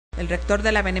El rector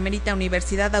de la Benemérita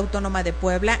Universidad Autónoma de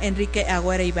Puebla, Enrique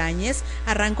Agüera Ibáñez,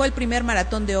 arrancó el primer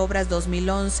maratón de obras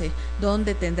 2011,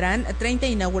 donde tendrán 30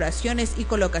 inauguraciones y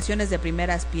colocaciones de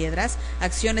primeras piedras,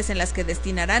 acciones en las que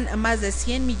destinarán más de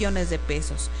 100 millones de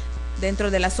pesos.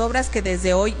 Dentro de las obras que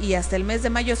desde hoy y hasta el mes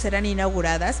de mayo serán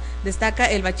inauguradas,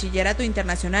 destaca el Bachillerato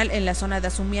Internacional en la zona de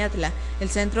Azumiatla, el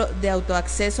Centro de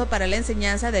Autoacceso para la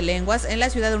Enseñanza de Lenguas en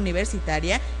la ciudad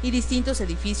universitaria y distintos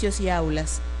edificios y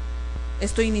aulas.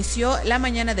 Esto inició la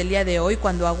mañana del día de hoy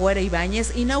cuando Agüera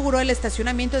Ibáñez inauguró el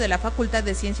estacionamiento de la Facultad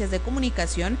de Ciencias de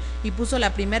Comunicación y puso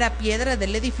la primera piedra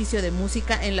del edificio de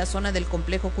música en la zona del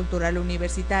Complejo Cultural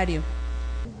Universitario.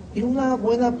 Y una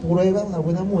buena prueba, una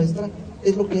buena muestra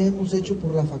es lo que hemos hecho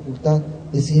por la Facultad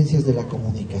de Ciencias de la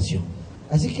Comunicación.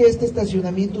 Así que este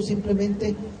estacionamiento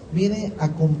simplemente viene a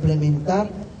complementar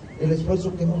el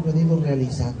esfuerzo que hemos venido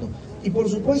realizando. Y por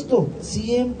supuesto,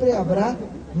 siempre habrá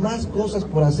más cosas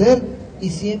por hacer y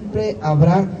siempre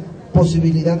habrá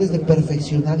posibilidades de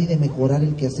perfeccionar y de mejorar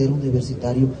el quehacer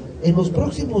universitario. En los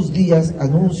próximos días,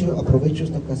 aprovecho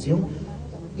esta ocasión,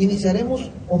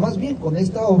 iniciaremos, o más bien con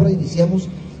esta obra, iniciamos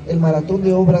el maratón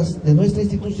de obras de nuestra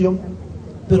institución,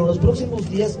 pero en los próximos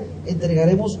días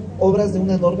entregaremos obras de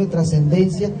una enorme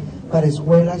trascendencia para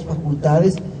escuelas,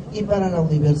 facultades y para la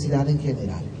universidad en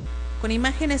general. Con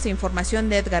imágenes e información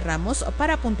de Edgar Ramos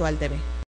para PuntualTV.